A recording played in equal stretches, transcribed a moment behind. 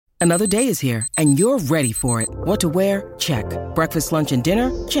Another day is here, and you're ready for it. What to wear? Check. Breakfast, lunch, and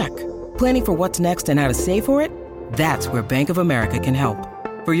dinner? Check. Planning for what's next and how to save for it? That's where Bank of America can help.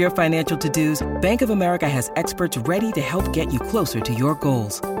 For your financial to-dos, Bank of America has experts ready to help get you closer to your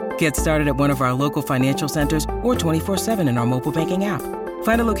goals. Get started at one of our local financial centers or 24/7 in our mobile banking app.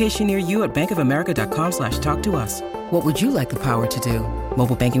 Find a location near you at bankofamerica.com/talktous. What would you like the power to do?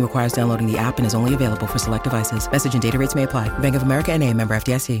 Mobile banking requires downloading the app and is only available for select devices. Message and data rates may apply. Bank of America NA, member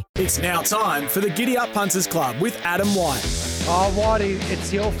FDIC. It's now time for the Giddy Up Punters Club with Adam White. Oh, Whitey,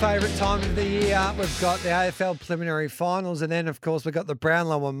 it's your favourite time of the year. We've got the AFL preliminary finals, and then, of course, we've got the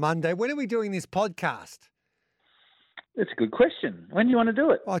Brownlow on Monday. When are we doing this podcast? That's a good question. When do you want to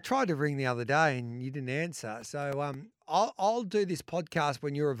do it? Well, I tried to ring the other day and you didn't answer. So I'll do this podcast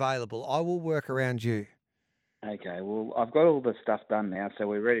when you're available. I will work around you. Okay, well, I've got all the stuff done now, so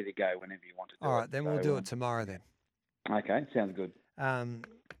we're ready to go whenever you want to do it. All right, then we'll do it tomorrow then. Okay, sounds good. I'll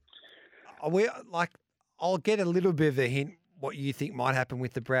get a little bit of a hint what you think might happen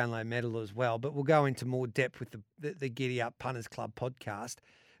with the Brownlow medal as well, but we'll go into more depth with the Giddy Up Punters Club podcast.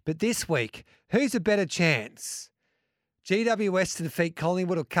 But this week, who's a better chance? GWS to defeat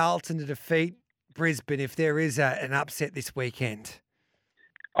Collingwood or Carlton to defeat Brisbane if there is an upset this weekend?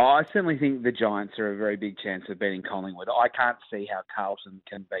 Oh, I certainly think the Giants are a very big chance of beating Collingwood. I can't see how Carlton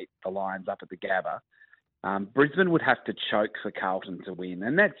can beat the Lions up at the Gabba. Brisbane would have to choke for Carlton to win,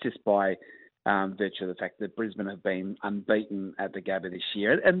 and that's just by virtue of the fact that Brisbane have been unbeaten at the Gabba this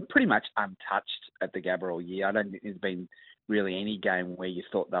year and pretty much untouched at the Gabba all year. I don't think there's been really any game where you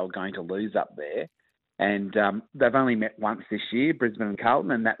thought they were going to lose up there. And they've only met once this year, Brisbane and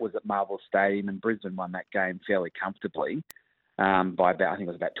Carlton, and that was at Marvel Stadium, and Brisbane won that game fairly comfortably by about, I think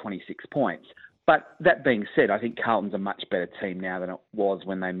it was about 26 points. But that being said, I think Carlton's a much better team now than it was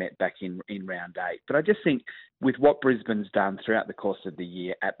when they met back in round 8. But I just think with what Brisbane's done throughout the course of the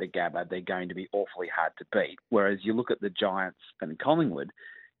year at the Gabba, they're going to be awfully hard to beat. Whereas you look at the Giants and Collingwood,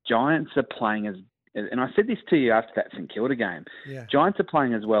 Giants are playing as, and I said this to you after that St Kilda game, Giants are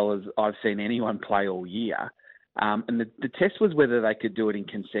playing as well as I've seen anyone play all year. And the test was whether they could do it in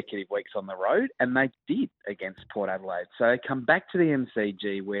consecutive weeks on the road, and they did against Port Adelaide. So they come back to the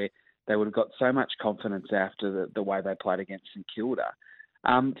MCG where they would have got so much confidence after the way they played against St Kilda,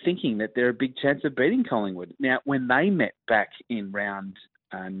 thinking that they're a big chance of beating Collingwood. Now, when they met back in round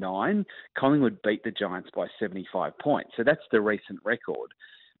 9, Collingwood beat the Giants by 75 points. So that's the recent record.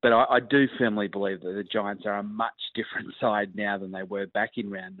 But I do firmly believe that the Giants are a much different side now than they were back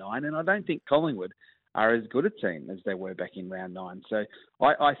in round 9, and I don't think Collingwood are as good a team as they were back in round 9. So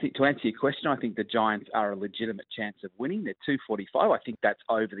I think, to answer your question, I think the Giants are a legitimate chance of winning. They're 245. I think that's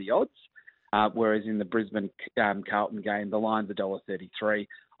over the odds. Whereas in the Brisbane Carlton game, the line's $1.33.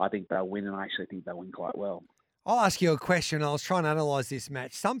 I think they'll win, and I actually think they'll win quite well. I'll ask you a question. I was trying to analyse this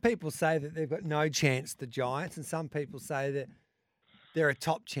match. Some people say that they've got no chance, the Giants, and some people say that they're a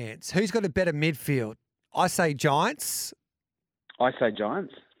top chance. Who's got a better midfield? I say Giants. I say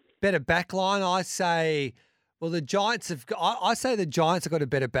Giants. Better backline. I say, well, the Giants have. I say the Giants have got a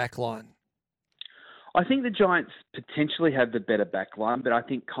better backline. I think the Giants potentially have the better backline, but I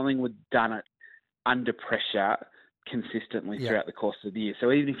think Collingwood done it under pressure consistently throughout the course of the year.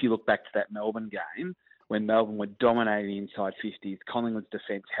 So even if you look back to that Melbourne game, when Melbourne were dominating inside 50s, Collingwood's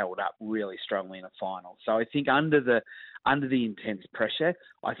defence held up really strongly in the final. So I think under the intense pressure,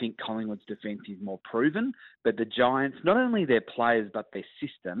 I think Collingwood's defence is more proven. But the Giants, not only their players, but their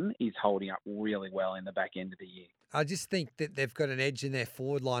system is holding up really well in the back end of the year. I just think that they've got an edge in their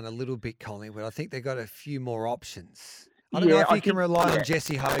forward line a little bit, Collingwood. I think they've got a few more options. I don't know if you can rely on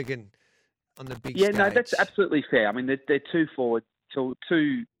Jesse Hogan on the big stage. Yeah, no, that's absolutely fair. I mean, they're two sort of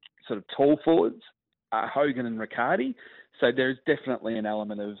tall forwards, Hogan and Riccardi. So there's definitely an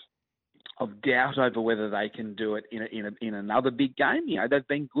element of doubt over whether they can do it in another big game. You know, they've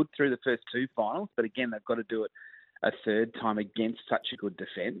been good through the first 2 finals, but again, they've got to do it a third time against such a good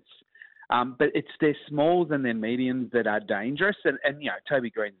defence. But it's their smalls and their mediums that are dangerous. And you know, Toby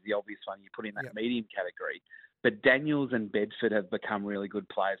Green's the obvious one you put in that medium category. But Daniels and Bedford have become really good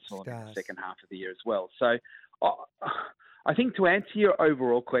players for them in the second half of the year as well. So I think to answer your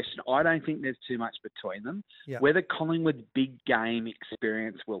overall question, I don't think there's too much between them. Yep. Whether Collingwood's big game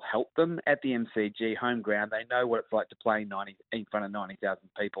experience will help them at the MCG home ground, they know what it's like to play in front of 90,000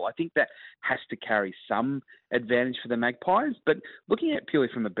 people. I think that has to carry some advantage for the Magpies. But looking at it purely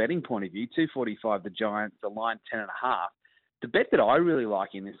from a betting point of view, 245 the Giants, the line 10.5. The bet that I really like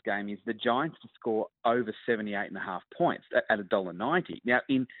in this game is the Giants to score over 78.5 points at $1.90. Now,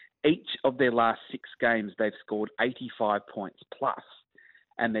 in each of their last 6 games, they've scored 85 points plus,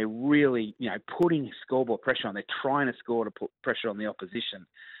 and they're really, putting scoreboard pressure on. They're trying to score to put pressure on the opposition.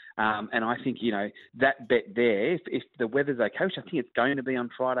 And I think, that bet there, if the weather's okay, which I think it's going to be on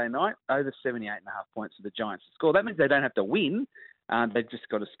Friday night, over 78.5 points for the Giants to score. That means they don't have to win. They've just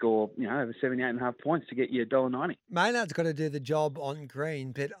got to score, over 78.5 points to get you $1.90. Maynard's got to do the job on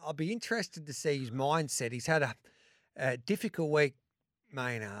green, but I'll be interested to see his mindset. He's had a difficult week,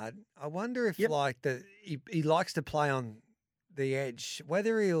 Maynard. I wonder if he likes to play on the edge,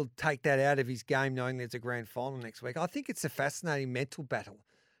 whether he'll take that out of his game knowing there's a grand final next week. I think it's a fascinating mental battle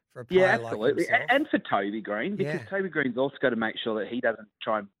for a player absolutely. like himself. And for Toby Green, because Toby Green's also got to make sure that he doesn't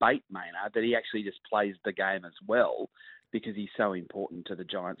try and bait Maynard, that he actually just plays the game as well, because he's so important to the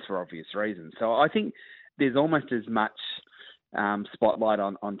Giants for obvious reasons. So I think there's almost as much spotlight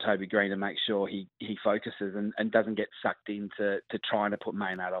on Toby Green to make sure he focuses and doesn't get sucked into trying to put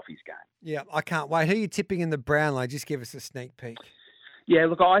Maynard off his game. Yeah, I can't wait. Who are you tipping in the Brownlow? Just give us a sneak peek. Yeah,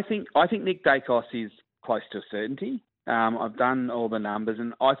 look, I think Nick Dacos is close to a certainty. I've done all the numbers,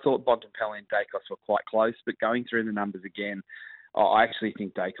 and I thought Bontempelli and Dacos were quite close, but going through the numbers again, I actually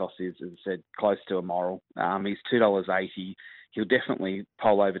think Dacos is, as I said, close to a moral. He's $2.80. He'll definitely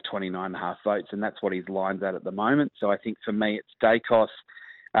poll over 29.5 votes, and that's what his line's at the moment. So I think for me, it's Dacos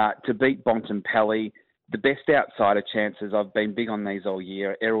to beat Bontempelli. The best outsider chances, I've been big on these all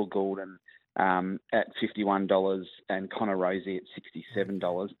year, Errol Goulden at $51 and Connor Rosie at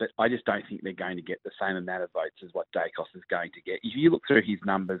 $67. But I just don't think they're going to get the same amount of votes as what Dacos is going to get. If you look through his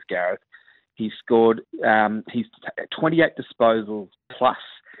numbers, Gareth, he's scored he's 28 disposals plus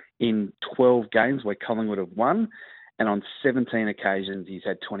in 12 games where Collingwood have won. And on 17 occasions, he's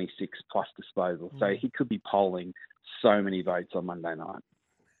had 26 plus disposals. So he could be polling so many votes on Monday night.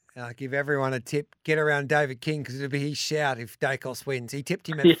 Give everyone a tip. Get around David King, because it'll be his shout if Dacos wins. He tipped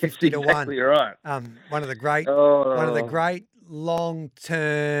him at 50 to 1. Exactly right. One of the great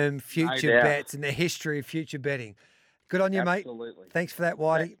long-term future bets in the history of future betting. Good on you, mate. Absolutely. Thanks for that,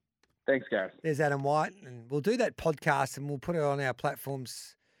 Whitey. Thanks, Gareth. There's Adam White, and we'll do that podcast and we'll put it on our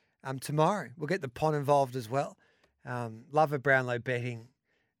platforms tomorrow. We'll get the Pond involved as well. Love a Brownlow betting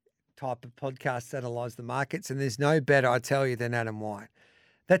type of podcast, analyse the markets, and there's no better, I tell you, than Adam White.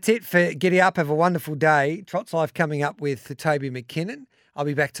 That's it for Giddy Up. Have a wonderful day. Trot's Life coming up with Toby McKinnon. I'll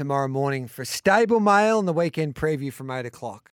be back tomorrow morning for Stable Mail and the weekend preview from 8 o'clock.